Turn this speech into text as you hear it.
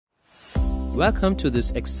Welcome to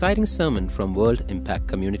this exciting sermon from World Impact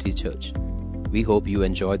Community Church. We hope you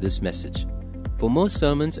enjoy this message. For more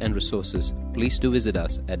sermons and resources, please do visit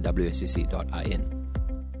us at wscc.in.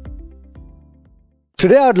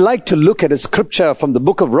 Today I'd like to look at a scripture from the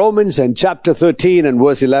book of Romans and chapter 13 and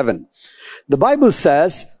verse 11. The Bible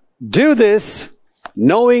says, "Do this,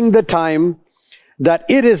 knowing the time, that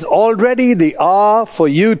it is already the hour for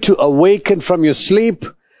you to awaken from your sleep,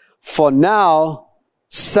 for now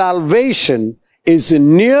salvation is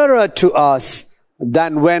nearer to us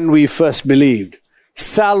than when we first believed."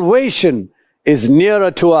 Salvation is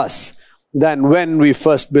nearer to us than when we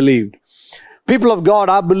first believed. People of God,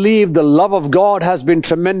 I believe the love of God has been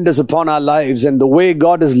tremendous upon our lives and the way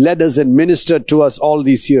God has led us and ministered to us all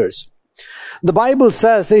these years. The Bible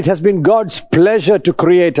says that it has been God's pleasure to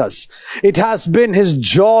create us. It has been His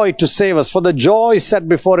joy to save us. For the joy set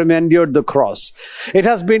before Him endured the cross. It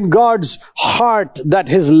has been God's heart that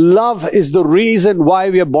His love is the reason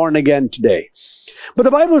why we are born again today. But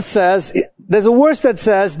the Bible says, there's a verse that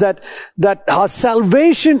says that our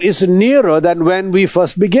salvation is nearer than when we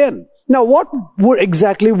first began. Now, what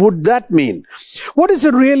exactly would that mean? What does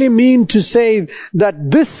it really mean to say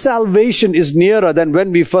that this salvation is nearer than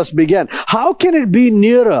when we first began? How can it be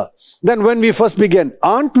nearer than when we first began?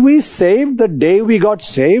 Aren't we saved the day we got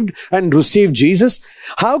saved and received Jesus?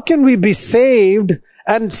 How can we be saved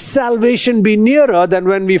and salvation be nearer than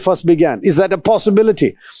when we first began? Is that a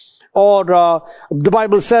possibility? Or the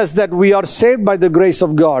Bible says that we are saved by the grace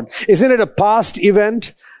of God. Isn't it a past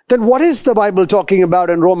event? Then what is the Bible talking about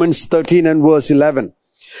in Romans 13 and verse 11?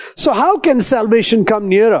 So how can salvation come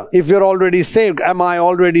nearer if you're already saved? Am I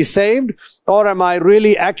already saved? Or am I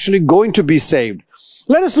really actually going to be saved?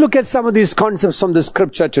 Let us look at some of these concepts from the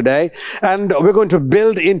scripture today, and we're going to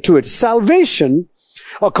build into it. Salvation,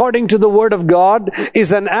 according to the Word of God,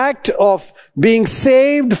 is an act of being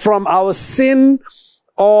saved from our sin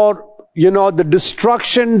or the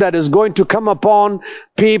destruction that is going to come upon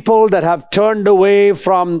people that have turned away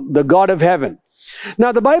from the God of heaven.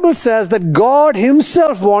 Now, the Bible says that God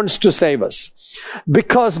Himself wants to save us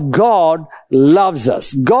because God loves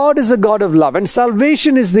us. God is a God of love, and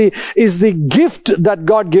salvation is the gift that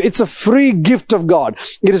God gives. It's a free gift of God.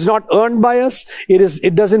 It is not earned by us.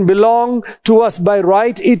 It doesn't belong to us by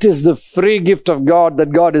right. It is the free gift of God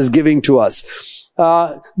that God is giving to us.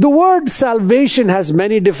 The word salvation has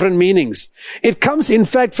many different meanings. It comes, in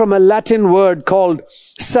fact, from a Latin word called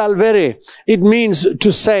salvere. It means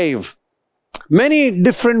to save. Many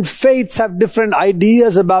different faiths have different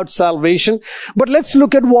ideas about salvation, but let's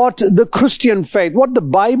look at what the Christian faith, what the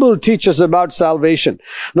Bible teaches about salvation.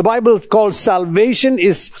 The Bible calls salvation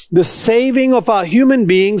is the saving of our human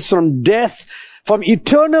beings from death, from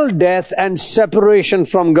eternal death and separation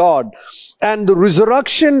from God, and the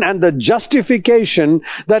resurrection and the justification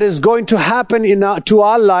that is going to happen to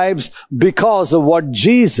our lives because of what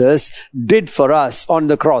Jesus did for us on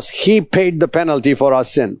the cross. He paid the penalty for our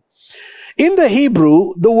sin. In the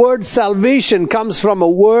Hebrew, the word salvation comes from a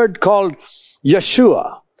word called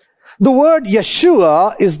Yeshua. The word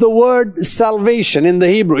Yeshua is the word salvation in the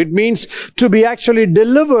Hebrew. It means to be actually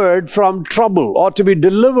delivered from trouble or to be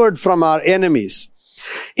delivered from our enemies.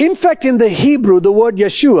 In fact, in the Hebrew, the word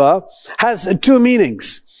Yeshua has two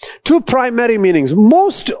meanings, two primary meanings.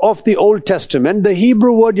 Most of the Old Testament, the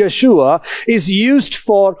Hebrew word Yeshua is used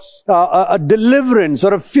for a deliverance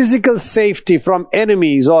or a physical safety from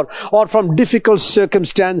enemies or from difficult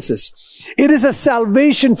circumstances. It is a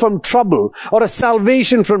salvation from trouble or a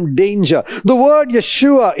salvation from danger. The word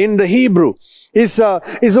Yeshua in the Hebrew is a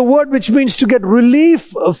word which means to get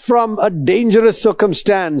relief from a dangerous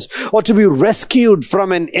circumstance or to be rescued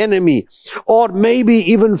from an enemy or maybe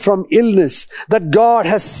even from illness. That God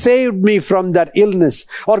has saved me from that illness,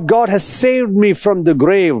 or God has saved me from the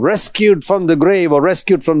grave, rescued from the grave or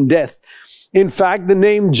rescued from death. In fact, the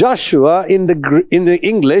name Joshua in the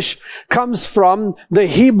English comes from the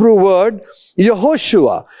Hebrew word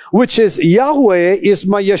Yehoshua, which is Yahweh is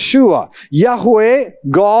my Yeshua. Yahweh,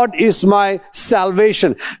 God is my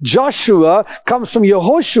salvation. Joshua comes from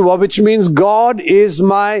Yehoshua, which means God is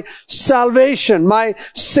my salvation, my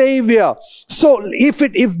savior. So if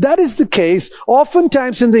that is the case,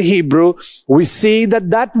 oftentimes in the Hebrew, we see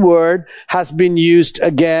that word has been used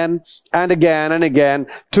again and again and again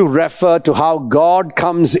to refer to how God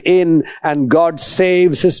comes in and God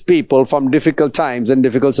saves His people from difficult times and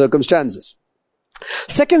difficult circumstances.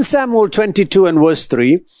 2 Samuel 22 and verse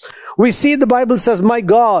 3, we see the Bible says, "My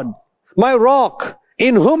God, my rock,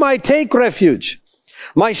 in whom I take refuge."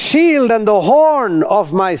 my shield and the horn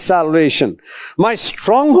of my salvation, my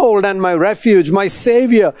stronghold and my refuge, my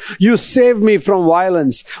Savior, you saved me from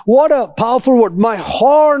violence. What a powerful word, my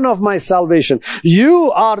horn of my salvation.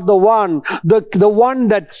 You are the one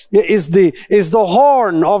that is the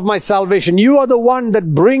horn of my salvation. You are the one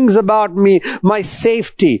that brings about me my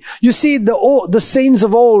safety. You see, the saints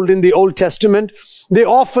of old in the Old Testament, they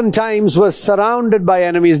oftentimes were surrounded by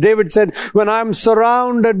enemies. David said, when I'm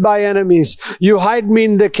surrounded by enemies, you hide me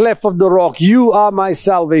in the cleft of the rock. You are my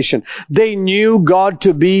salvation. They knew God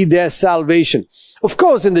to be their salvation. Of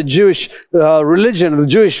course, in the Jewish religion, the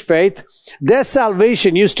Jewish faith, their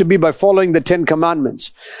salvation used to be by following the 10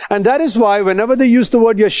 commandments. And that is why whenever they used the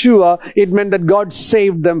word Yeshua, it meant that God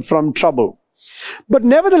saved them from trouble. But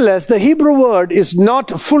nevertheless, the Hebrew word is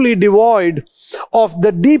not fully devoid of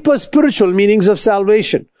the deeper spiritual meanings of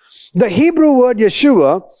salvation. The Hebrew word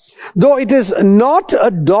Yeshua, though it is not a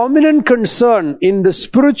dominant concern in the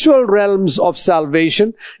spiritual realms of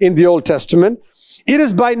salvation in the Old Testament, it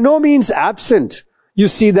is by no means absent. You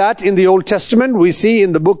see that in the Old Testament. We see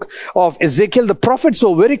in the book of Ezekiel, the prophets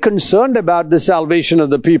were very concerned about the salvation of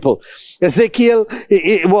the people. Ezekiel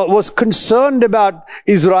was concerned about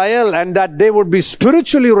Israel and that they would be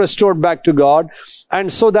spiritually restored back to God.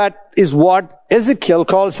 And so that is what Ezekiel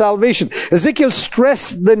called salvation. Ezekiel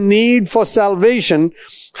stressed the need for salvation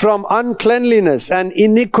from uncleanliness and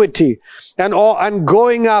iniquity and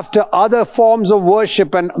going after other forms of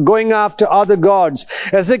worship and going after other gods.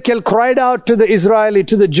 Ezekiel cried out to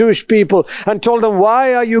the Jewish people and told them,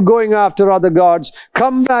 why are you going after other gods?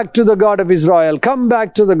 Come back to the God of Israel. Come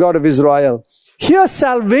back to the God of Israel. Here,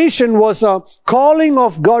 salvation was a calling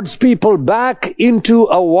of God's people back into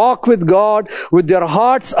a walk with God, with their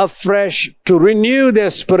hearts afresh, to renew their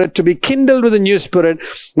spirit, to be kindled with a new spirit,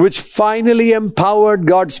 which finally empowered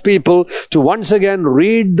God's people to once again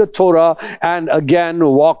read the Torah and again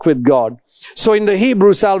walk with God. So in the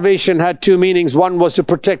Hebrew, salvation had two meanings. One was to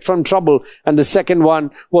protect from trouble, and the second one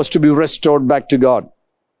was to be restored back to God.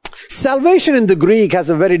 Salvation in the Greek has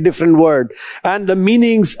a very different word, and the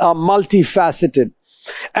meanings are multifaceted.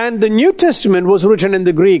 And the New Testament was written in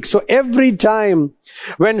the Greek. So every time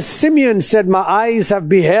when Simeon said, my eyes have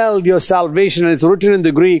beheld your salvation, and it's written in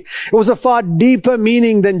the Greek, it was a far deeper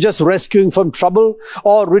meaning than just rescuing from trouble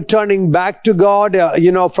or returning back to God,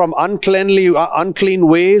 from unclean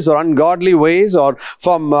ways or ungodly ways or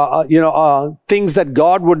from, things that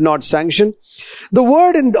God would not sanction. The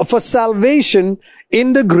word for salvation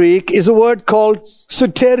in the Greek is a word called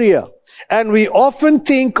soteria. And we often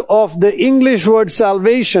think of the English word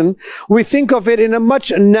salvation, we think of it in a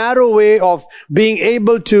much narrow way of being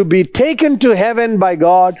able to be taken to heaven by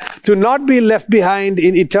God, to not be left behind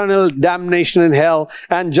in eternal damnation in hell,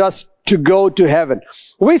 and just to go to heaven.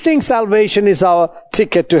 We think salvation is our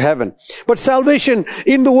ticket to heaven. But salvation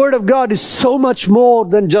in the Word of God is so much more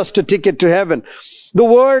than just a ticket to heaven. The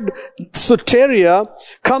word soteria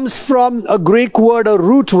comes from a Greek word, a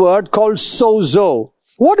root word called sozo.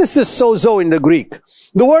 What is this sozo in the Greek?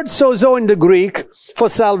 The word sozo in the Greek for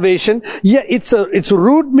salvation, its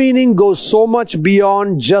root meaning goes so much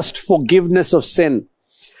beyond just forgiveness of sin.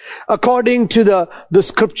 According to the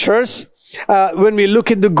scriptures, when we look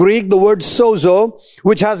at the Greek, the word sozo,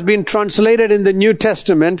 which has been translated in the New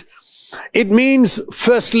Testament, it means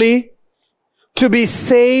firstly to be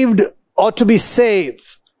saved or to be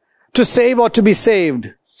saved. To save or to be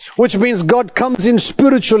saved. Which means God comes in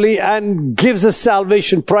spiritually and gives us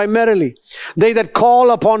salvation primarily. They that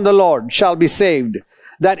call upon the Lord shall be saved.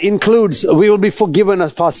 That includes we will be forgiven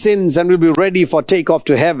of our sins and we'll be ready for takeoff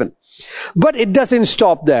to heaven. But it doesn't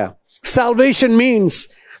stop there. Salvation means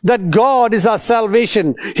that God is our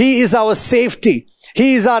salvation. He is our safety.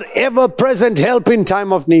 He is our ever-present help in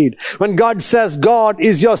time of need. When God says God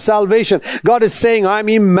is your salvation, God is saying, I'm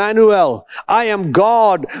Emmanuel. I am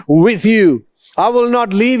God with you. I will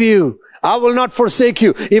not leave you. I will not forsake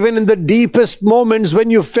you. Even in the deepest moments when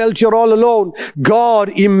you felt you're all alone, God,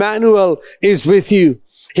 Emmanuel, is with you.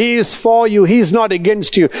 He is for you. He is not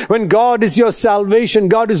against you. When God is your salvation,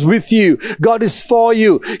 God is with you. God is for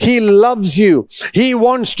you. He loves you. He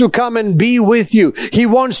wants to come and be with you. He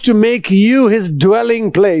wants to make you His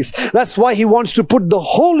dwelling place. That's why He wants to put the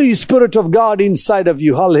Holy Spirit of God inside of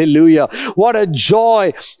you. Hallelujah. What a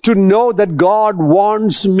joy to know that God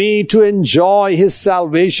wants me to enjoy His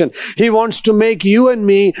salvation. He wants to make you and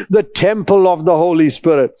me the temple of the Holy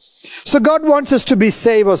Spirit. So God wants us to be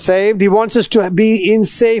saved or saved. He wants us to be in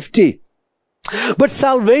safety. But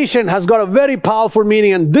salvation has got a very powerful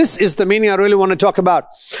meaning, and this is the meaning I really want to talk about.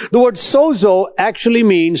 The word sozo actually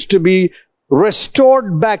means to be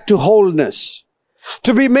restored back to wholeness,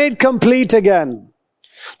 to be made complete again.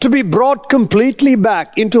 to be brought completely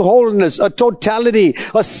back into wholeness, a totality,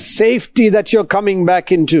 a safety that you're coming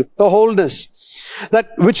back into, a wholeness.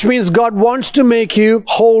 Which means God wants to make you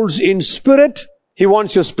whole in spirit. He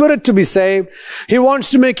wants your spirit to be saved. He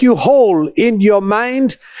wants to make you whole in your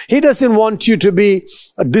mind. He doesn't want you to be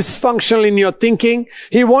dysfunctional in your thinking.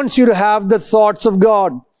 He wants you to have the thoughts of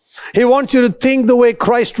God. He wants you to think the way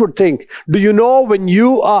Christ would think. Do you know when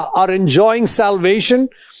you are enjoying salvation,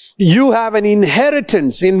 you have an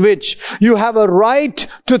inheritance in which you have a right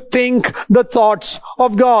to think the thoughts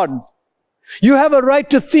of God. You have a right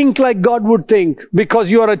to think like God would think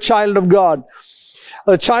because you are a child of God.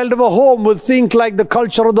 A child of a home will think like the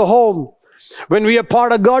culture of the home. When we are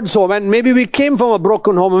part of God's home, and maybe we came from a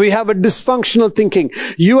broken home and we have a dysfunctional thinking.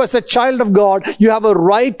 You as a child of God, you have a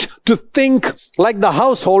right to think like the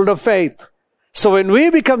household of faith. So when we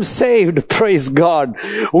become saved, praise God,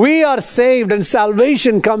 we are saved and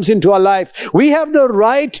salvation comes into our life. We have the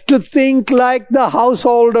right to think like the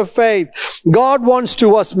household of faith. God wants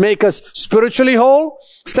to make us spiritually whole.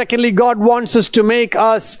 Secondly, God wants us to make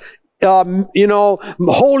us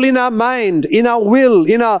whole in our mind, in our will,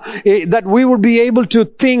 that we would be able to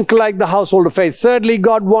think like the household of faith. Thirdly,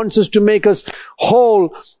 God wants us to make us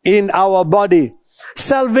whole in our body.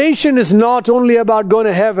 Salvation is not only about going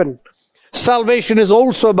to heaven. Salvation is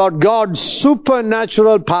also about God's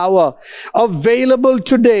supernatural power available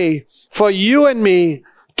today for you and me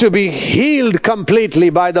to be healed completely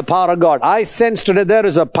by the power of God. I sense today there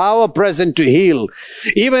is a power present to heal.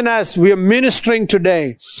 Even as we are ministering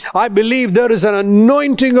today, I believe there is an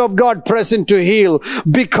anointing of God present to heal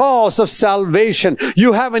because of salvation.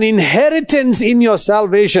 You have an inheritance in your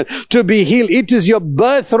salvation to be healed. It is your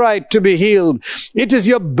birthright to be healed. It is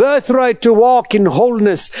your birthright to walk in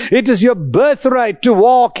wholeness. It is your birthright to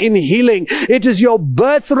walk in healing. It is your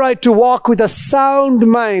birthright to walk with a sound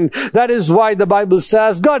mind. That is why the Bible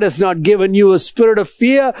says God has not given you a spirit of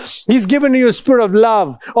fear. He's given you a spirit of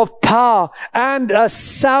love, of power, and a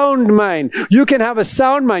sound mind. You can have a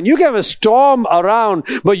sound mind. You can have a storm around,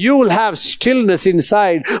 but you will have stillness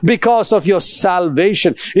inside because of your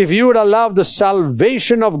salvation. If you would allow the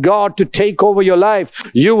salvation of God to take over your life,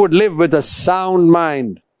 you would live with a sound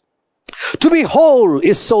mind. To be whole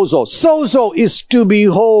is sozo. Sozo is to be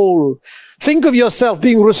whole. Think of yourself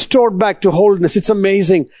being restored back to wholeness. It's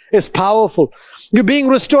amazing. It's powerful. You're being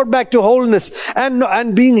restored back to wholeness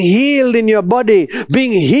and being healed in your body,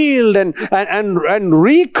 being healed and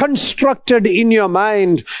reconstructed in your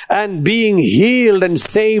mind, and being healed and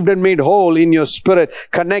saved and made whole in your spirit,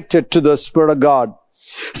 connected to the Spirit of God.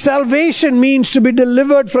 Salvation means to be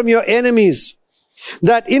delivered from your enemies.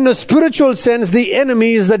 That in a spiritual sense, the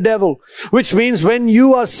enemy is the devil, which means when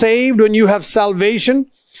you are saved, when you have salvation,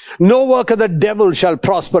 no work of the devil shall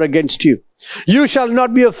prosper against you. You shall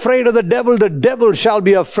not be afraid of the devil shall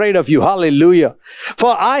be afraid of you. Hallelujah.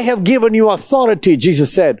 For I have given you authority,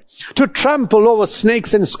 Jesus said, to trample over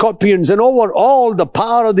snakes and scorpions and over all the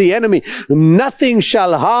power of the enemy. Nothing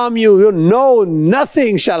shall harm you. No,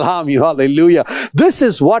 nothing shall harm you. Hallelujah. This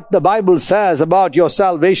is what the Bible says about your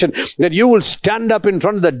salvation, that you will stand up in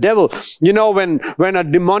front of the devil. You know, when a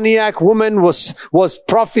demoniac woman was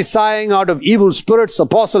prophesying out of evil spirits,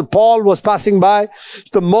 Apostle Paul was passing by.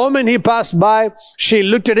 The moment he passed by, she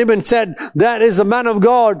looked at him and said, that is a man of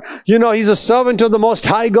God. You know, he's a servant of the Most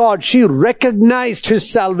High God. She recognized his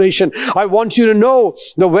salvation. I want you to know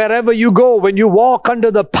that wherever you go, when you walk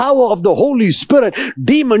under the power of the Holy Spirit,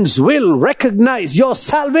 demons will recognize your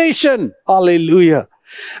salvation. Hallelujah.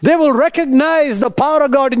 They will recognize the power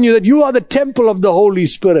of God in you, that you are the temple of the Holy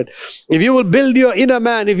Spirit. If you will build your inner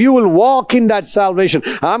man, if you will walk in that salvation.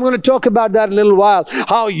 I'm going to talk about that in a little while.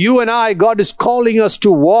 How you and I, God is calling us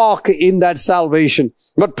to walk in that salvation.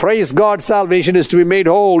 But praise God, salvation is to be made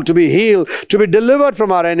whole, to be healed, to be delivered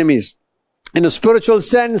from our enemies. In a spiritual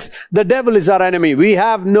sense, the devil is our enemy. We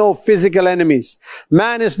have no physical enemies.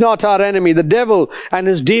 Man is not our enemy. The devil and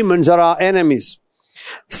his demons are our enemies.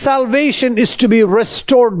 Salvation is to be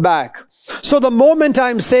restored back. So the moment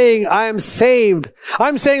I'm saying I am saved,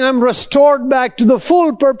 I'm saying I'm restored back to the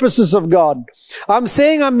full purposes of God. I'm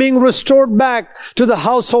saying I'm being restored back to the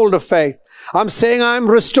household of faith. I'm saying I'm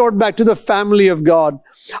restored back to the family of God.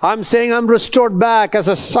 I'm saying I'm restored back as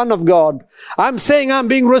a son of God. I'm saying I'm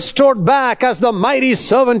being restored back as the mighty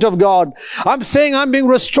servant of God. I'm saying I'm being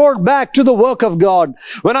restored back to the work of God.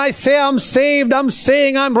 When I say I'm saved, I'm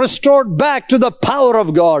saying I'm restored back to the power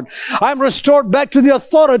of God. I'm restored back to the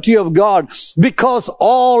authority of God, because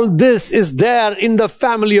all this is there in the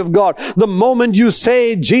family of God. The moment you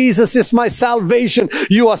say, Jesus is my salvation,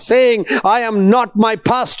 you are saying, I am not my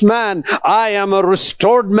past man. I I am a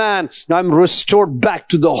restored man. I'm restored back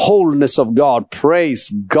to the wholeness of God. Praise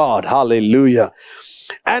God. Hallelujah.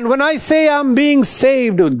 And when I say I'm being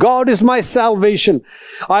saved, God is my salvation,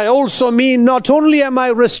 I also mean not only am I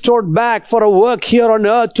restored back for a work here on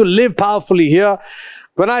earth to live powerfully here.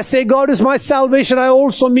 When I say God is my salvation, I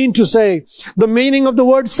also mean to say the meaning of the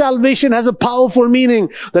word salvation has a powerful meaning,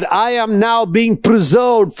 that I am now being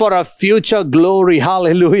preserved for a future glory.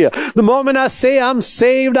 Hallelujah. The moment I say I'm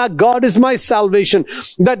saved, God is my salvation,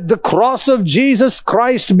 that the cross of Jesus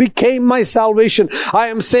Christ became my salvation, I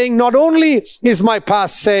am saying not only is my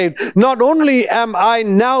past saved, not only am I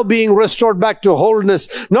now being restored back to wholeness,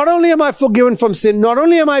 not only am I forgiven from sin, not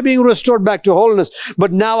only am I being restored back to wholeness,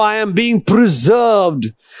 but now I am being preserved.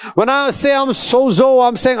 When I say I'm sozo,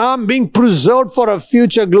 I'm saying I'm being preserved for a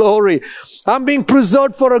future glory. I'm being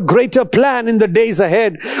preserved for a greater plan in the days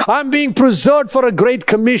ahead. I'm being preserved for a great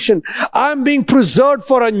commission. I'm being preserved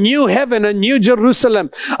for a new heaven, a new Jerusalem.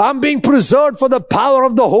 I'm being preserved for the power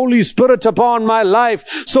of the Holy Spirit upon my life,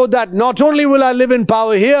 so that not only will I live in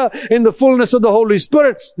power here in the fullness of the Holy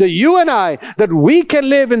Spirit, that you and I, that we can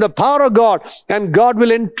live in the power of God, and God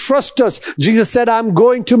will entrust us. Jesus said, I'm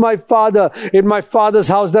going to my Father. In my Father's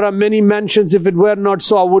house there are many mansions. If it were not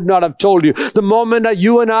so, I would not have told you. The moment that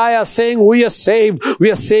you and I are saying we are saved, we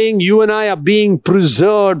are saying you and I are being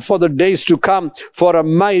preserved for the days to come, for a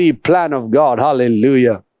mighty plan of God.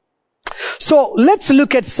 Hallelujah. So let's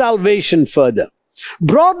look at salvation further.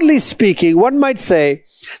 Broadly speaking, one might say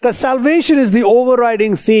that salvation is the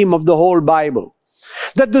overriding theme of the whole Bible.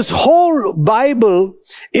 That this whole Bible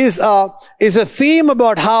is a theme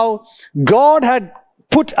about how God had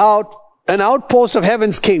put out an outpost of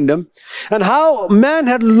heaven's kingdom, and how man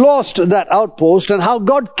had lost that outpost, and how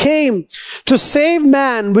God came to save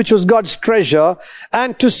man, which was God's treasure,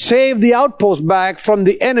 and to save the outpost back from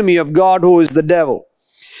the enemy of God, who is the devil.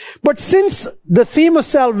 But since the theme of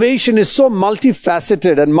salvation is so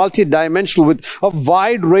multifaceted and multidimensional with a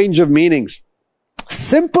wide range of meanings,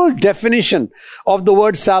 simple definition of the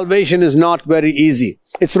word salvation is not very easy.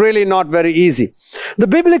 It's really not very easy. The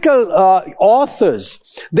biblical authors,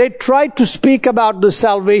 they tried to speak about the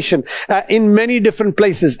salvation in many different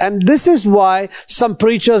places. And this is why some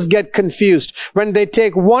preachers get confused when they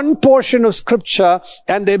take one portion of scripture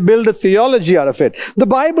and they build a theology out of it. The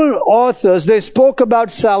Bible authors, they spoke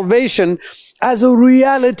about salvation as a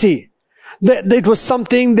reality. It was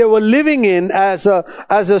something they were living in as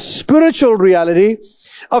a spiritual reality,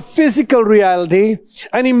 a physical reality,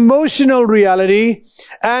 an emotional reality,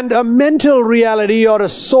 and a mental reality, or a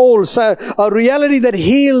soul, a reality that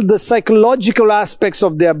healed the psychological aspects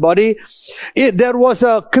of their body. There was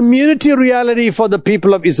a community reality for the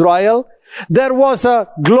people of Israel. There was a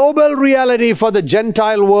global reality for the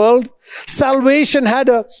Gentile world. Salvation had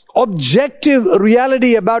an objective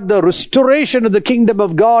reality about the restoration of the kingdom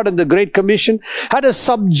of God and the Great Commission, had a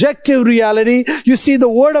subjective reality. You see, the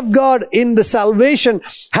Word of God in the salvation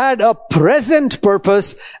had a present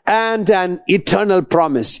purpose and an eternal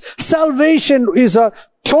promise. Salvation is a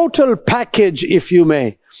total package, if you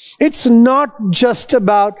may. It's not just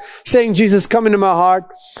about saying, Jesus, come into my heart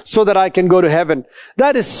so that I can go to heaven.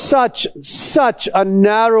 That is such a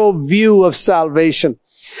narrow view of salvation.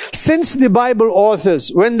 Since the Bible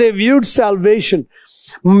authors, when they viewed salvation,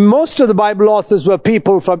 most of the Bible authors were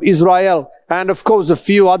people from Israel, and of course a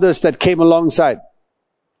few others that came alongside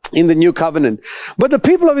in the New Covenant. But the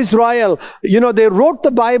people of Israel, they wrote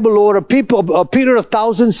the Bible over a period of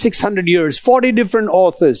 1,600 years, 40 different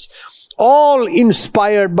authors, all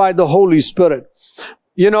inspired by the Holy Spirit,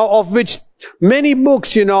 of which many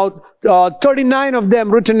books, 39 of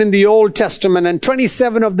them written in the Old Testament and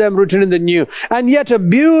 27 of them written in the New. And yet a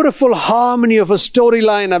beautiful harmony of a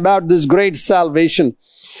storyline about this great salvation.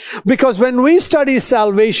 Because when we study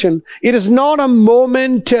salvation, it is not a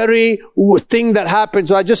momentary thing that happens.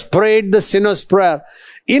 So I just prayed the sinner's prayer.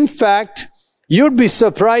 In fact, you'd be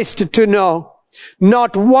surprised to know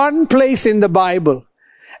not one place in the Bible,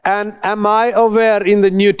 and am I aware in the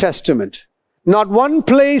New Testament, not one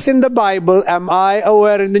place in the Bible am I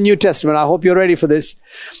aware in the New Testament. I hope you're ready for this.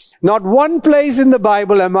 Not one place in the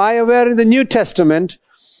Bible am I aware in the New Testament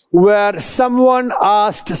where someone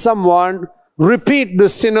asked someone, repeat the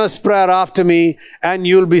sinner's prayer after me and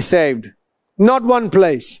you'll be saved. Not one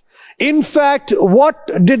place. In fact, what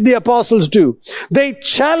did the apostles do? They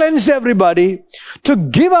challenged everybody to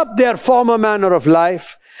give up their former manner of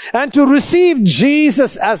life and to receive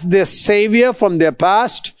Jesus as their Savior from their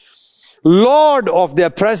past, Lord of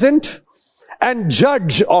their present, and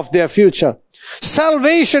Judge of their future.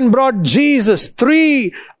 Salvation brought Jesus,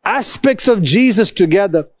 three aspects of Jesus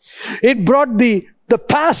together. It brought the the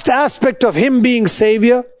past aspect of Him being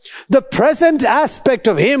Savior, the present aspect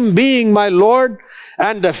of Him being my Lord,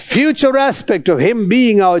 and the future aspect of Him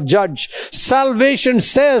being our judge. Salvation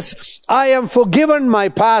says, I am forgiven my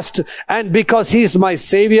past, and because He is my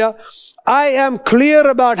Savior, I am clear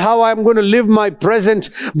about how I'm going to live my present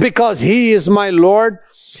because He is my Lord.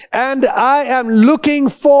 And I am looking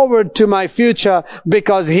forward to my future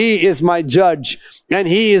because He is my judge. And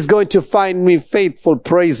He is going to find me faithful.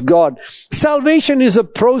 Praise God. Salvation is a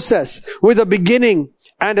process with a beginning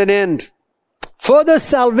and an end. Further,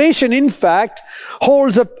 salvation, in fact,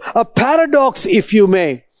 holds a paradox, if you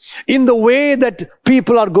may, in the way that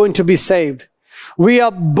people are going to be saved. We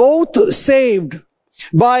are both saved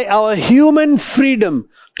by our human freedom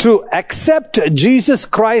to accept Jesus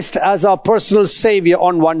Christ as our personal Savior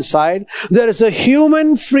on one side. There is a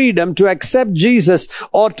human freedom to accept Jesus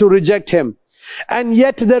or to reject Him. And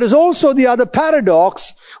yet there is also the other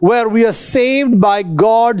paradox where we are saved by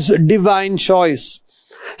God's divine choice.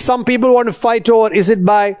 Some people want to fight over, is it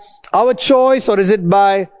by our choice or is it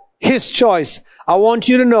by His choice? I want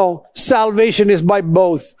you to know, salvation is by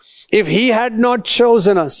both. If He had not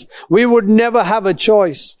chosen us, we would never have a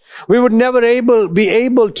choice. We would never be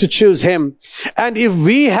able to choose Him. And if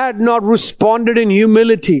we had not responded in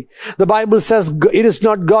humility, the Bible says it is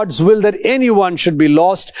not God's will that anyone should be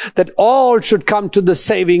lost, that all should come to the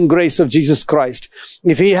saving grace of Jesus Christ.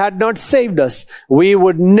 If He had not saved us, we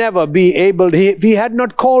would never be able, if He had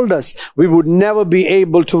not called us, we would never be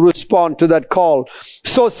able to respond to that call.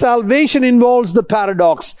 So salvation involves the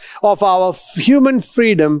paradox of our human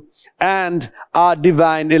freedom and our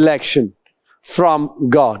divine election from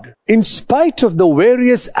God. In spite of the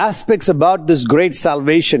various aspects about this great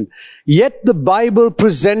salvation, yet the Bible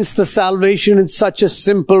presents the salvation in such a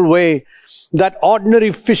simple way that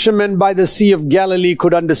ordinary fishermen by the Sea of Galilee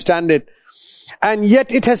could understand it. And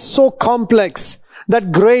yet it is so complex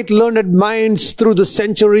that great learned minds through the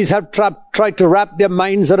centuries have tried to wrap their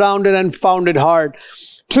minds around it and found it hard.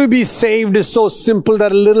 To be saved is so simple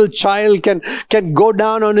that a little child can go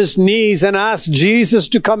down on his knees and ask Jesus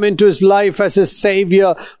to come into his life as his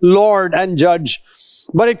Savior, Lord, and Judge.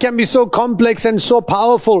 But it can be so complex and so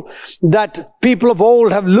powerful that people of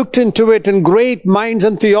old have looked into it, and great minds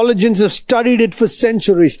and theologians have studied it for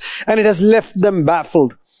centuries, and it has left them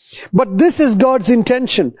baffled. But this is God's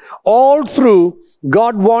intention. All through,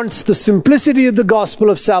 God wants the simplicity of the gospel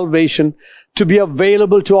of salvation to be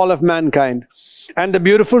available to all of mankind. And the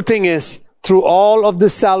beautiful thing is, through all of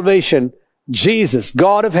this salvation, Jesus,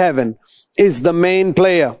 God of heaven, is the main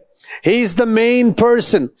player. He is the main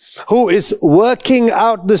person who is working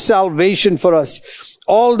out the salvation for us.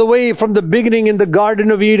 All the way from the beginning in the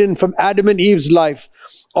Garden of Eden, from Adam and Eve's life,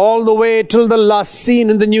 all the way till the last scene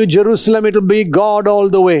in the New Jerusalem, it will be God all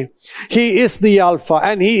the way. He is the Alpha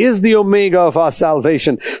and He is the Omega of our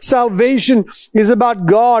salvation. Salvation is about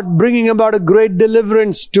God bringing about a great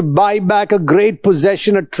deliverance to buy back a great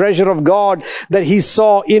possession, a treasure of God that He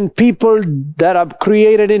saw in people that are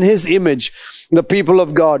created in His image, the people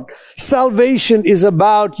of God. Salvation is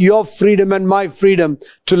about your freedom and my freedom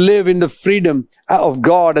to live in the freedom of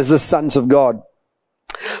God as the sons of God.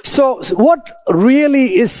 So what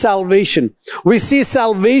really is salvation? We see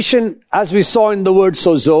salvation as we saw in the word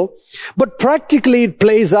sozo, but practically it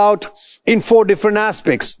plays out in 4 different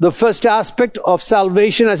aspects. The first aspect of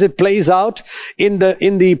salvation as it plays out in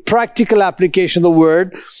the practical application of the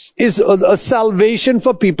word is a salvation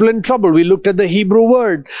for people in trouble. We looked at the Hebrew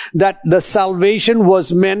word that the salvation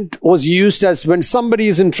was used as when somebody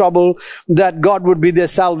is in trouble, that God would be their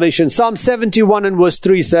salvation. Psalm 71 and verse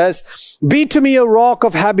 3 says, "Be to me a rock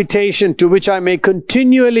of habitation to which I may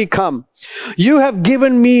continually come. You have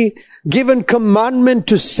given commandment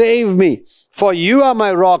to save me. For you are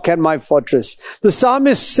my rock and my fortress." The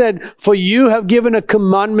psalmist said, "For you have given a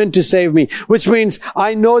commandment to save me," which means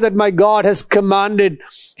I know that my God has commanded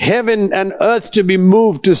heaven and earth to be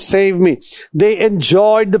moved to save me. They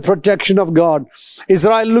enjoyed the protection of God.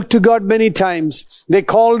 Israel looked to God many times. They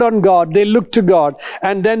called on God. They looked to God.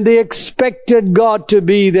 And then they expected God to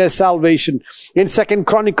be their salvation. In 2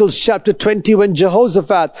 Chronicles chapter 20, when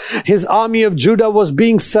Jehoshaphat, his army of Judah, was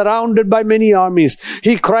being surrounded by many armies,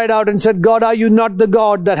 he cried out and said, "God, are you not the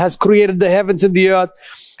God that has created the heavens and the earth?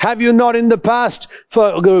 Have you not in the past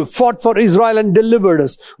fought for Israel and delivered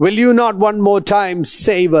us? Will you not one more time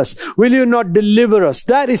save us? Will you not deliver us?"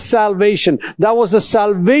 That is salvation. That was the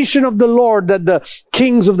salvation of the Lord that the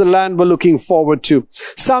kings of the land were looking forward to.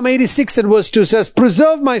 Psalm 86 and verse 2 says,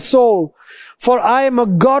 "Preserve my soul, for I am a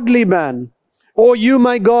godly man. O you,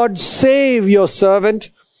 my God, save your servant.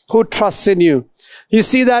 who trusts in you. You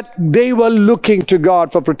see that they were looking to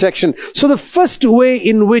God for protection. So the first way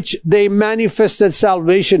in which they manifested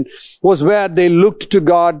salvation was where they looked to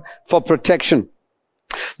God for protection.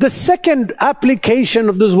 The second application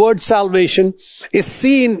of this word salvation is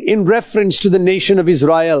seen in reference to the nation of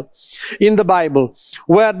Israel in the Bible,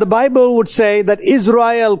 where the Bible would say that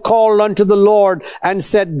Israel called unto the Lord and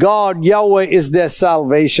said, God, Yahweh is their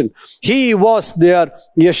salvation. He was their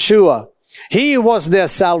Yeshua. He was their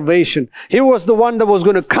salvation. He was the one that was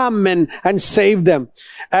going to come and save them.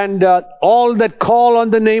 And all that call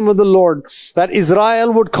on the name of the Lord, that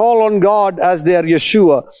Israel would call on God as their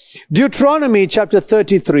Yeshua. Deuteronomy chapter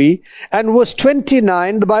 33 and verse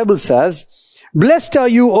 29, the Bible says, Blessed are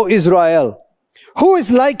you, O Israel. Who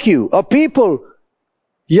is like you? A people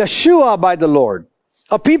Yeshua by the Lord.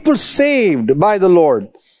 A people saved by the Lord.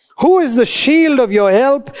 Who is the shield of your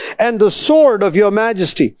help and the sword of your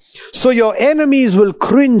majesty? So your enemies will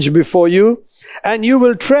cringe before you, and you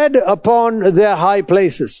will tread upon their high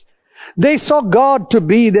places. They saw God to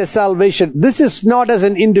be their salvation. This is not as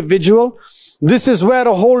an individual. This is where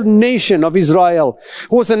a whole nation of Israel,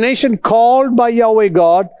 who was a nation called by Yahweh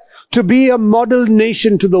God to be a model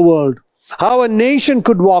nation to the world. How a nation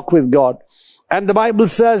could walk with God. And the Bible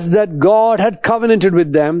says that God had covenanted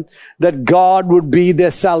with them, that God would be their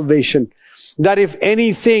salvation. That if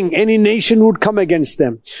anything, any nation would come against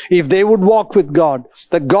them, if they would walk with God,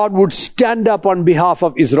 that God would stand up on behalf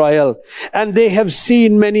of Israel. And they have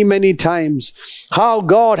seen many, many times how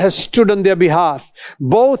God has stood on their behalf,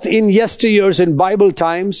 both in yesteryears in Bible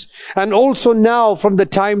times, and also now from the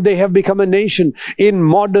time they have become a nation in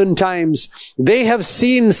modern times. They have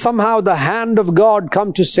seen somehow the hand of God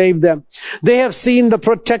come to save them. They have seen the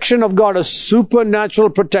protection of God, a supernatural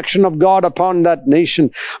protection of God upon that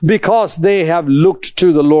nation, because they have looked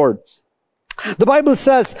to the Lord. The Bible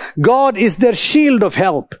says God is their shield of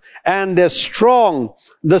help and their strong,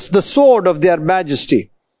 the sword of their majesty.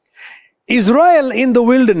 Israel in the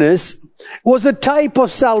wilderness was a type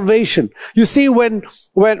of salvation. You see, when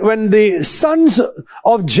the sons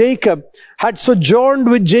of Jacob had sojourned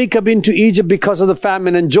with Jacob into Egypt because of the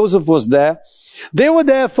famine, and Joseph was there, they were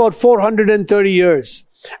there for 430 years,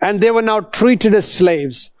 and they were now treated as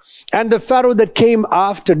slaves. And the Pharaoh that came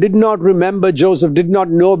after did not remember Joseph, did not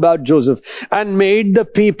know about Joseph, and made the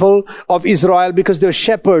people of Israel, because they're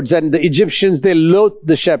shepherds, and the Egyptians, they loathed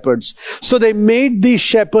the shepherds. So they made these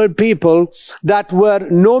shepherd people that were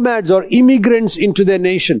nomads or immigrants into their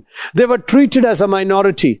nation. They were treated as a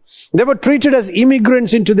minority. They were treated as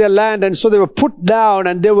immigrants into their land, and so they were put down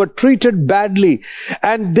and they were treated badly.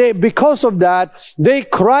 And because of that, they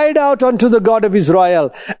cried out unto the God of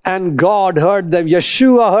Israel, and God heard them.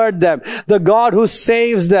 Yeshua heard them, the God who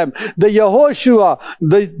saves them, the Yehoshua,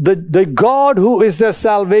 the God who is their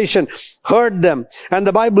salvation, heard them. And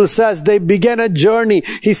the Bible says they began a journey.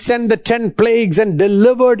 He sent the 10 plagues and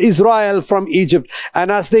delivered Israel from Egypt.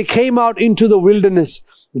 And as they came out into the wilderness,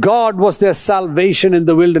 God was their salvation in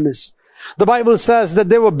the wilderness. The Bible says that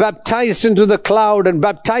they were baptized into the cloud and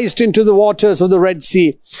baptized into the waters of the Red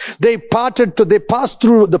Sea. They passed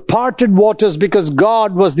through the parted waters because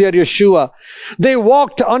God was their Yeshua. They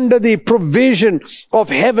walked under the provision of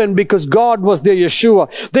heaven because God was their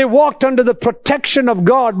Yeshua. They walked under the protection of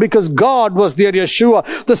God because God was their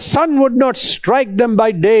Yeshua. The sun would not strike them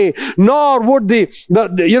by day, nor would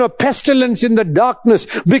the pestilence in the darkness,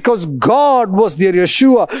 because God was their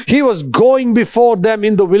Yeshua. He was going before them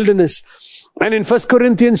in the wilderness. And in 1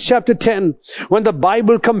 Corinthians chapter 10, when the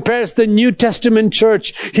Bible compares the New Testament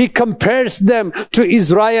church, he compares them to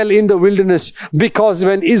Israel in the wilderness, because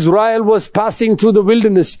when Israel was passing through the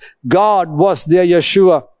wilderness, God was their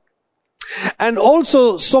Yeshua. And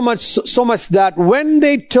also so much that when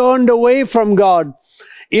they turned away from God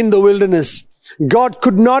in the wilderness, God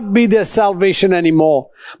could not be their salvation anymore,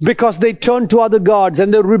 because they turned to other gods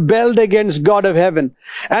and they rebelled against God of heaven.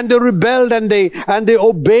 And they rebelled and they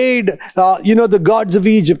obeyed, the gods of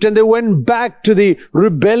Egypt, and they went back to the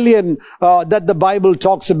rebellion, that the Bible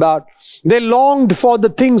talks about. They longed for the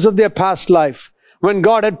things of their past life, when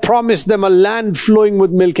God had promised them a land flowing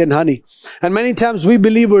with milk and honey. And many times we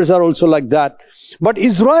believers are also like that. But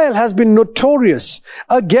Israel has been notorious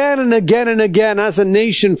again and again and again as a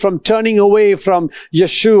nation from turning away from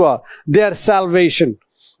Yeshua, their salvation.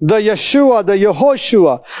 The Yeshua, the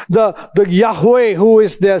Yehoshua, the Yahweh who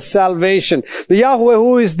is their salvation. The Yahweh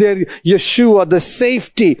who is their Yeshua, the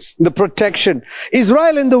safety, the protection.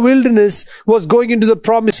 Israel in the wilderness was going into the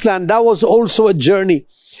promised land. That was also a journey.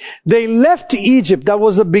 They left Egypt. That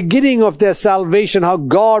was the beginning of their salvation, how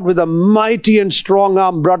God with a mighty and strong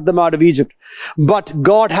arm brought them out of Egypt. But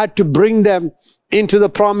God had to bring them into the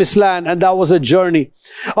promised land, and that was a journey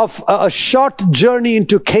of a short journey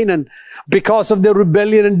into Canaan because of their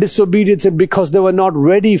rebellion and disobedience, and because they were not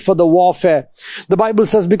ready for the warfare. The Bible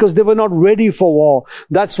says because they were not ready for war.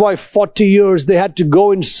 That's why 40 years they had to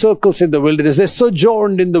go in circles in the wilderness. They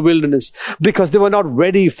sojourned in the wilderness because they were not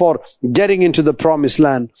ready for getting into the promised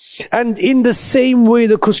land. And in the same way,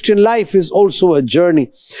 the Christian life is also a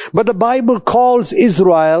journey. But the Bible calls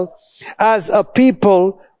Israel as a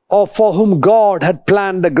people for whom God had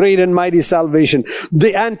planned a great and mighty salvation.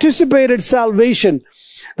 The anticipated salvation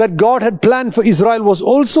that God had planned for Israel was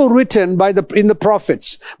also written in the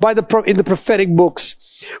prophets, in the prophetic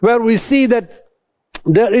books, where we see that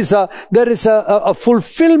there is a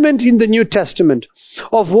fulfillment in the New Testament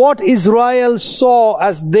of what Israel saw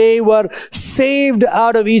as they were saved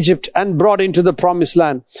out of Egypt and brought into the promised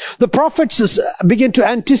land. The prophets begin to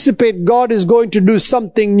anticipate God is going to do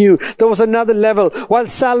something new. There was another level. While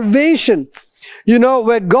salvation,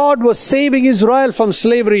 where God was saving Israel from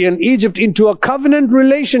slavery in Egypt into a covenant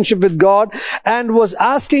relationship with God and was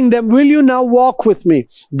asking them, will you now walk with me?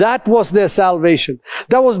 That was their salvation.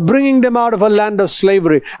 That was bringing them out of a land of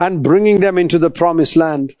slavery and bringing them into the promised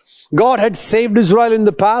land. God had saved Israel in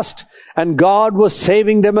the past, and God was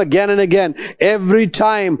saving them again and again. Every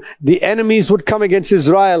time the enemies would come against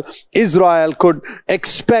Israel, Israel could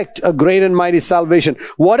expect a great and mighty salvation.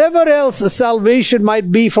 Whatever else salvation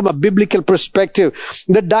might be from a biblical perspective,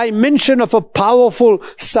 the dimension of a powerful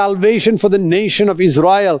salvation for the nation of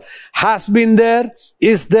Israel has been there,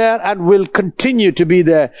 is there, and will continue to be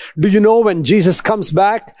there. Do you know when Jesus comes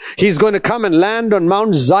back, He's going to come and land on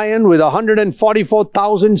Mount Zion with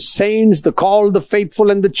 144,000 saints, the called, the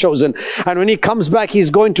faithful, and the chosen. And when He comes back, He's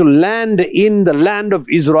going to land in the land of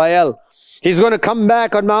Israel. He's going to come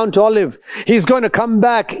back on Mount Olive. He's going to come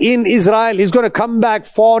back in Israel. He's going to come back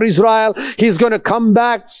for Israel. He's going to come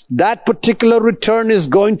back. That particular return is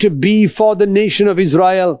going to be for the nation of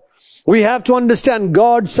Israel. We have to understand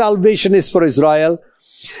God's salvation is for Israel.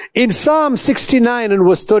 In Psalm 69 and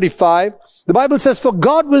verse 35, the Bible says, for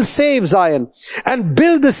God will save Zion and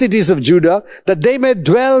build the cities of Judah, that they may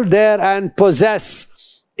dwell there and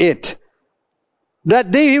possess it.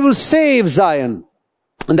 That He will save Zion.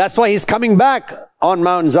 And that's why He's coming back on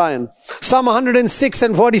Mount Zion. Psalm 106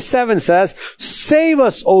 and 47 says, save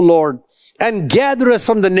us, O Lord, and gather us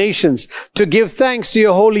from the nations to give thanks to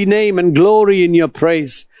your holy name and glory in your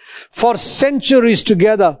praise. For centuries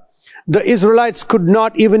together, the Israelites could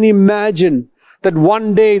not even imagine that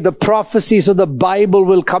one day the prophecies of the Bible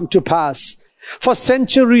will come to pass. For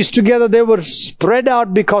centuries together, they were spread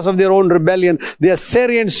out because of their own rebellion. The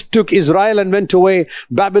Assyrians took Israel and went away.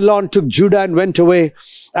 Babylon took Judah and went away.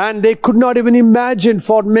 And they could not even imagine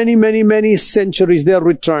for many, many, many centuries their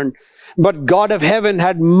return. But God of heaven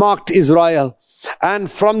had marked Israel.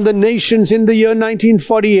 And from the nations in the year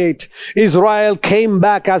 1948, Israel came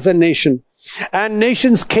back as a nation. And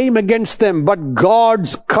nations came against them, but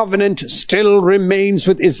God's covenant still remains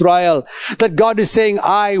with Israel. That God is saying,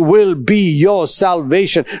 I will be your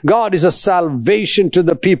salvation. God is a salvation to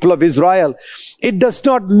the people of Israel. It does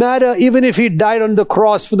not matter even if He died on the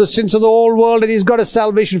cross for the sins of the whole world and He's got a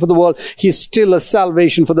salvation for the world. He's still a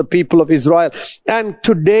salvation for the people of Israel. And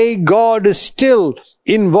today God is still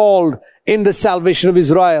involved in the salvation of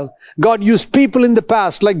Israel. God used people in the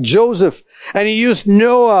past like Joseph, and He used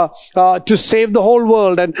Noah to save the whole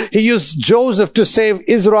world, and He used Joseph to save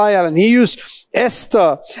Israel, and He used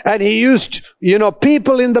Esther, and He used,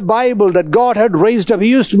 people in the Bible that God had raised up. He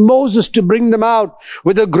used Moses to bring them out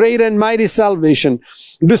with a great and mighty salvation.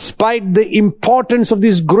 Despite the importance of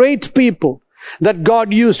these great people that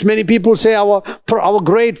God used. Many people say our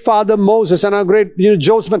great father Moses and our great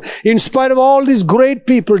Joseph. In spite of all these great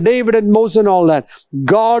people, David and Moses and all that,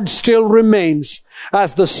 God still remains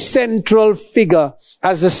as the central figure,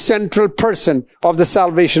 as the central person of the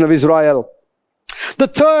salvation of Israel. The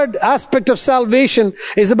third aspect of salvation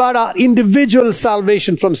is about our individual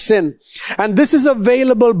salvation from sin. And this is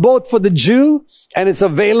available both for the Jew and it's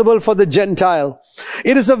available for the Gentile.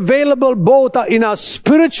 It is available both in our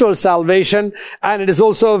spiritual salvation and it is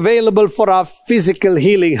also available for our physical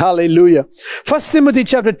healing. Hallelujah. 1 Timothy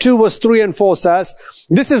chapter 2 verse 3 and 4 says,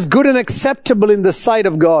 this is good and acceptable in the sight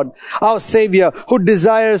of God, our Savior, who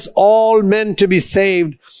desires all men to be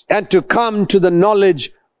saved and to come to the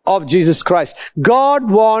knowledge of Jesus Christ. God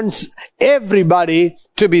wants everybody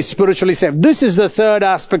to be spiritually saved. This is the third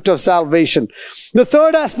aspect of salvation. The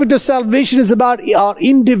third aspect of salvation is about our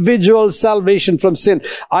individual salvation from sin.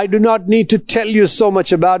 I do not need to tell you so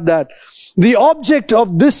much about that. The object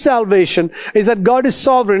of this salvation is that God is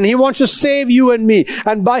sovereign. He wants to save you and me.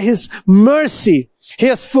 And by His mercy, He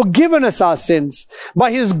has forgiven us our sins.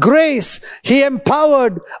 By His grace, He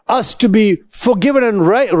empowered us to be forgiven and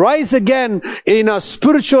rise again in a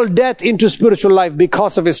spiritual death into spiritual life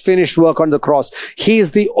because of His finished work on the cross. He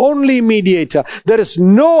is the only mediator. There is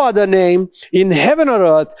no other name in heaven or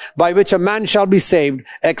earth by which a man shall be saved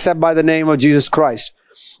except by the name of Jesus Christ.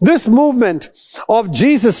 This movement of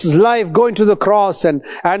Jesus' life going to the cross and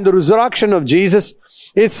the resurrection of Jesus,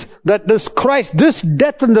 it's that this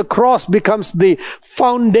death on the cross becomes the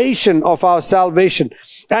foundation of our salvation.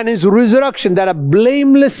 And His resurrection, that a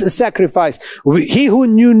blameless sacrifice. He who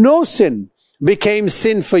knew no sin became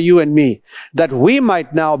sin for you and me, that we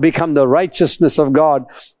might now become the righteousness of God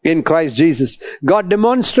in Christ Jesus. God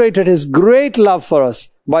demonstrated His great love for us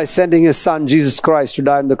by sending His Son, Jesus Christ, to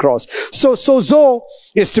die on the cross. So sozo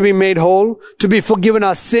is to be made whole, to be forgiven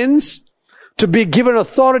our sins, to be given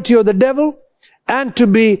authority over the devil, and to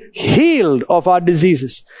be healed of our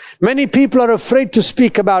diseases. Many people are afraid to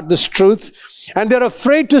speak about this truth, and they're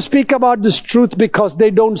afraid to speak about this truth because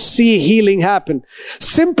they don't see healing happen.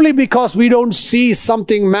 Simply because we don't see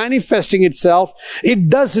something manifesting itself, it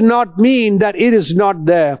does not mean that it is not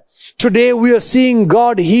there. Today we are seeing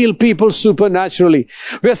God heal people supernaturally.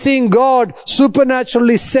 We are seeing God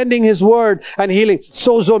supernaturally sending His word and healing.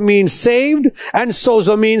 Sozo means saved and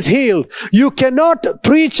sozo means healed. You cannot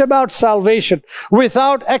preach about salvation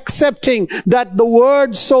without accepting that the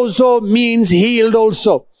word sozo means healed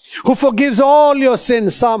also. Who forgives all your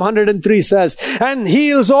sins, Psalm 103 says, and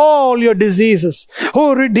heals all your diseases.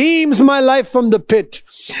 Who redeems my life from the pit.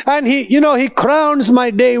 And He crowns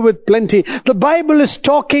my day with plenty. The Bible is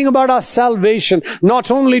talking about our salvation,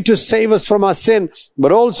 not only to save us from our sin,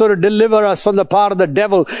 but also to deliver us from the power of the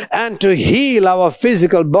devil and to heal our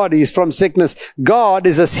physical bodies from sickness. God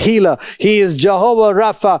is a healer. He is Jehovah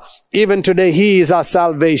Rapha. Even today, He is our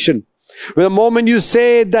salvation. The moment you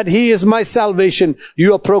say that He is my salvation,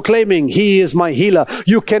 you are proclaiming He is my healer.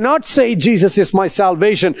 You cannot say Jesus is my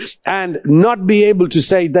salvation and not be able to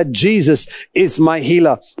say that Jesus is my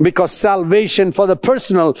healer. Because salvation for the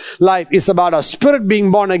personal life is about our spirit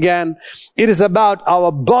being born again. It is about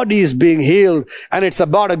our bodies being healed. And it's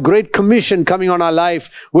about a great commission coming on our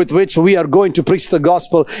life with which we are going to preach the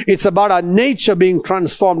gospel. It's about our nature being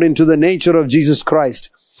transformed into the nature of Jesus Christ.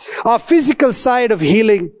 Our physical side of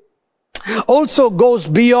healing also goes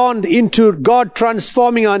beyond into God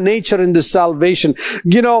transforming our nature into salvation.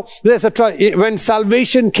 When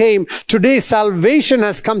salvation came, today salvation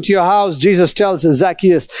has come to your house, Jesus tells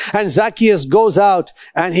Zacchaeus. And Zacchaeus goes out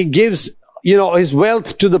and he gives his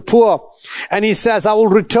wealth to the poor. And he says, I will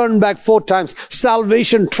return back 4 times.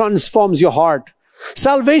 Salvation transforms your heart.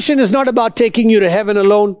 Salvation is not about taking you to heaven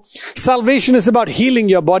alone. Salvation is about healing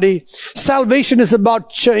your body. Salvation is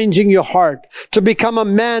about changing your heart to become a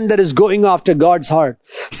man that is going after God's heart.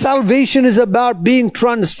 Salvation is about being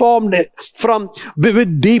transformed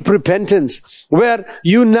with deep repentance, where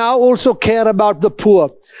you now also care about the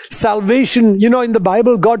poor. Salvation, in the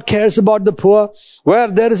Bible, God cares about the poor, where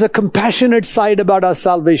there is a compassionate side about our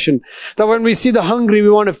salvation. That when we see the hungry, we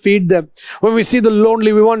want to feed them. When we see the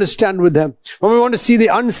lonely, we want to stand with them. When we want to see the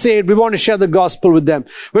unsaved, we want to share the gospel with them.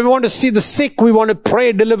 When we want to see the sick, we want to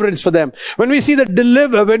pray deliverance for them. When we see those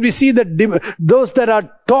that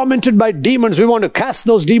are tormented by demons, we want to cast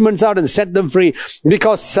those demons out and set them free,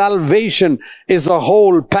 because salvation is a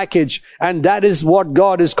whole package, and that is what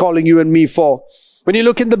God is calling you and me for. When you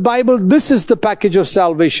look in the Bible, this is the package of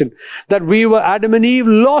salvation. That Adam and Eve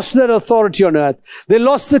lost their authority on earth. They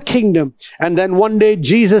lost the kingdom. And then one day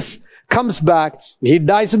Jesus comes back. He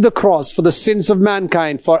dies on the cross for the sins of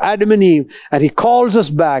mankind, for Adam and Eve. And He calls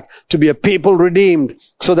us back to be a people redeemed,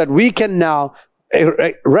 so that we can now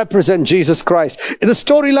represent Jesus Christ. In the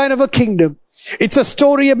storyline of a kingdom, it's a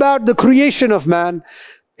story about the creation of man.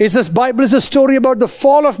 This Bible is a story about the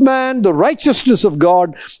fall of man, the righteousness of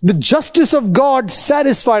God, the justice of God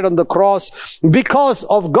satisfied on the cross because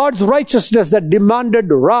of God's righteousness that demanded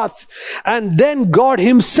wrath. And then God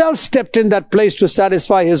Himself stepped in that place to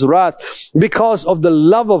satisfy His wrath. Because of the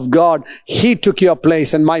love of God, He took your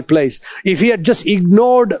place and my place. If He had just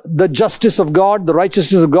ignored the justice of God, the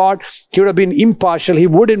righteousness of God, He would have been impartial. He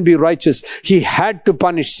wouldn't be righteous. He had to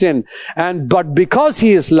punish sin. But because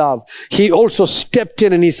He is love, He also stepped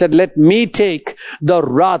in and He said, let me take the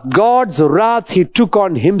wrath. God's wrath He took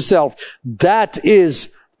on Himself. That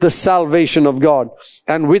is the salvation of God.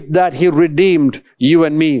 And with that He redeemed you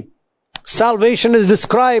and me. Salvation is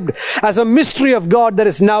described as a mystery of God that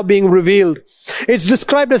is now being revealed. It's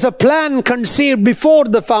described as a plan conceived before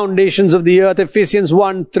the foundations of the earth, Ephesians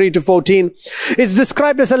 1, 3-14. It's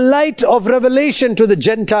described as a light of revelation to the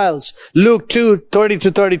Gentiles, Luke 2,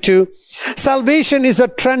 30-32. Salvation is a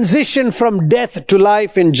transition from death to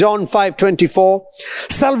life in John 5, 24.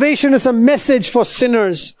 Salvation is a message for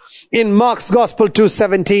sinners in Mark's Gospel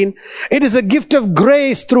 2:17. It is a gift of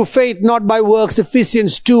grace through faith, not by works,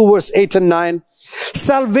 Ephesians 2 verse 8 and 9.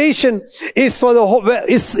 Salvation is for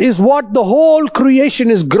is what the whole creation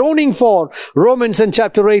is groaning for, Romans in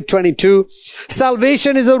chapter 8:22.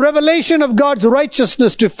 Salvation is a revelation of God's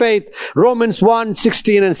righteousness to faith, Romans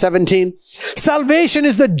 1:16 and 17. Salvation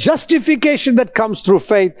is the justification that comes through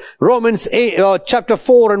faith, Romans chapter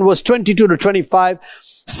 4 and verse 22-25.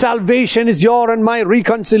 Salvation is your and my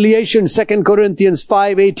reconciliation, 2 Corinthians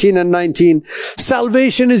 5:18 and 19.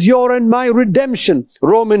 Salvation is your and my redemption,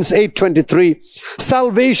 Romans 8:23.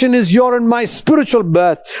 Salvation is your and my spiritual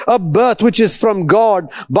birth, a birth which is from God,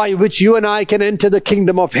 by which you and I can enter the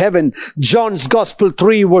kingdom of heaven, John's Gospel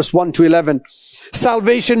 3 verse 1-11.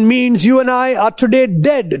 Salvation means you and I are today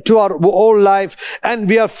dead to our old life and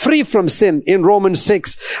we are free from sin in Romans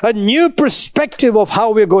 6. A new perspective of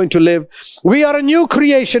how we're going to live. We are a new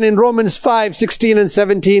creation in Romans 5:16 and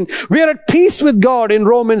 17. We are at peace with God in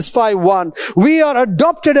Romans 5:1. We are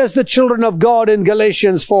adopted as the children of God in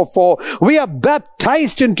Galatians 4:4. We are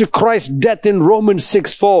baptized into Christ's death in Romans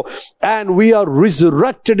 6:4. And we are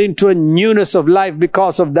resurrected into a newness of life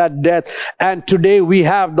because of that death. And today we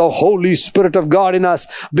have the Holy Spirit of God in us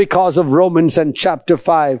because of Romans and chapter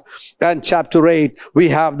 5 and chapter 8. We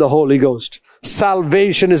have the Holy Ghost.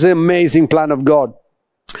 Salvation is an amazing plan of God.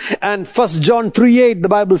 And 1 John 3:8, the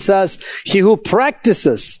Bible says, he who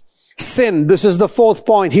practices sin, this is the fourth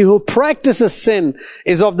point, he who practices sin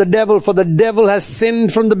is of the devil, for the devil has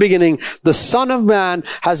sinned from the beginning. The Son of Man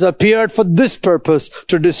has appeared for this purpose,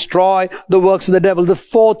 to destroy the works of the devil. The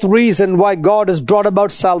fourth reason why God has brought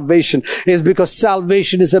about salvation is because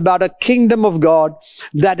salvation is about a kingdom of God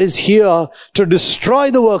that is here to destroy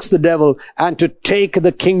the works of the devil and to take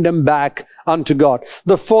the kingdom back unto God.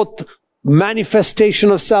 The fourth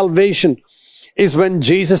manifestation of salvation is when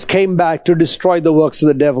Jesus came back to destroy the works of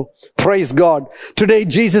the devil. Praise God. Today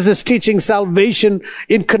Jesus is teaching salvation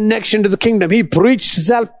in connection to the kingdom. He preached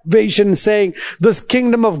salvation saying, this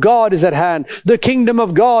kingdom of God is at hand. The kingdom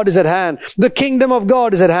of God is at hand. The kingdom of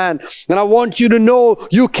God is at hand. And I want you to know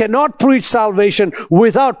you cannot preach salvation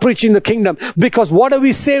without preaching the kingdom. Because what are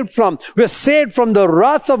we saved from? We are saved from the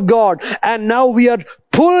wrath of God. And now we are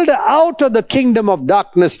pulled out of the kingdom of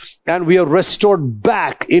darkness and we are restored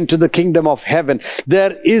back into the kingdom of heaven.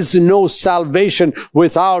 There is no salvation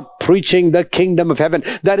without preaching the kingdom of heaven.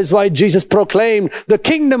 That is why Jesus proclaimed the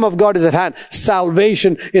kingdom of God is at hand.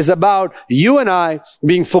 Salvation is about you and I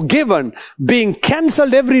being forgiven, being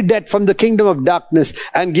cancelled every debt from the kingdom of darkness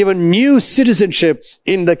and given new citizenship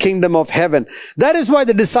in the kingdom of heaven. That is why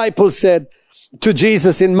the disciples said to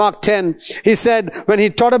Jesus in Mark 10, he said, when he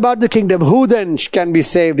taught about the kingdom, who then can be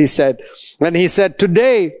saved? He said, and he said,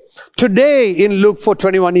 today in Luke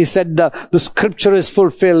 4:21, he said, the scripture is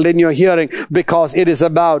fulfilled in your hearing because it is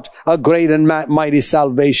about a great and mighty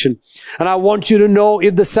salvation. And I want you to know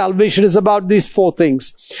if the salvation is about these four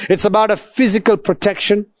things. It's about a physical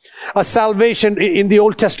protection. A salvation in the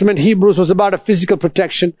Old Testament, Hebrews, was about a physical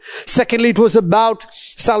protection. Secondly, it was about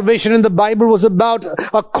salvation in the Bible was about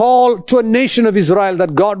a call to a nation of Israel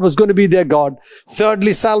that God was going to be their God.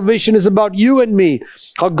 Thirdly, salvation is about you and me.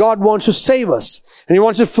 How God wants to save us. And He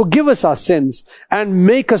wants to forgive us our sins and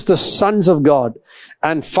make us the sons of God.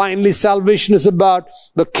 And finally, salvation is about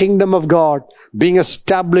the kingdom of God being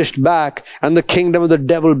established back and the kingdom of the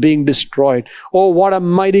devil being destroyed. Oh, what a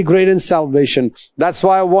mighty great in salvation. That's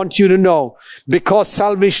why I want you to know, because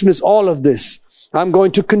salvation is all of this, I'm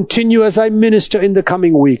going to continue as I minister in the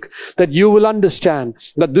coming week, that you will understand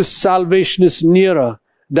that this salvation is nearer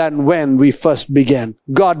than when we first began.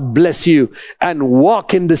 God bless you and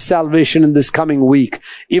walk in this salvation in this coming week,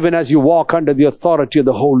 even as you walk under the authority of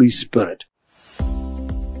the Holy Spirit.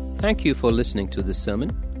 Thank you for listening to this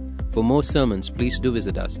sermon. For more sermons, please do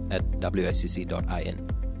visit us at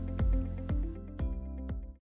wicc.in.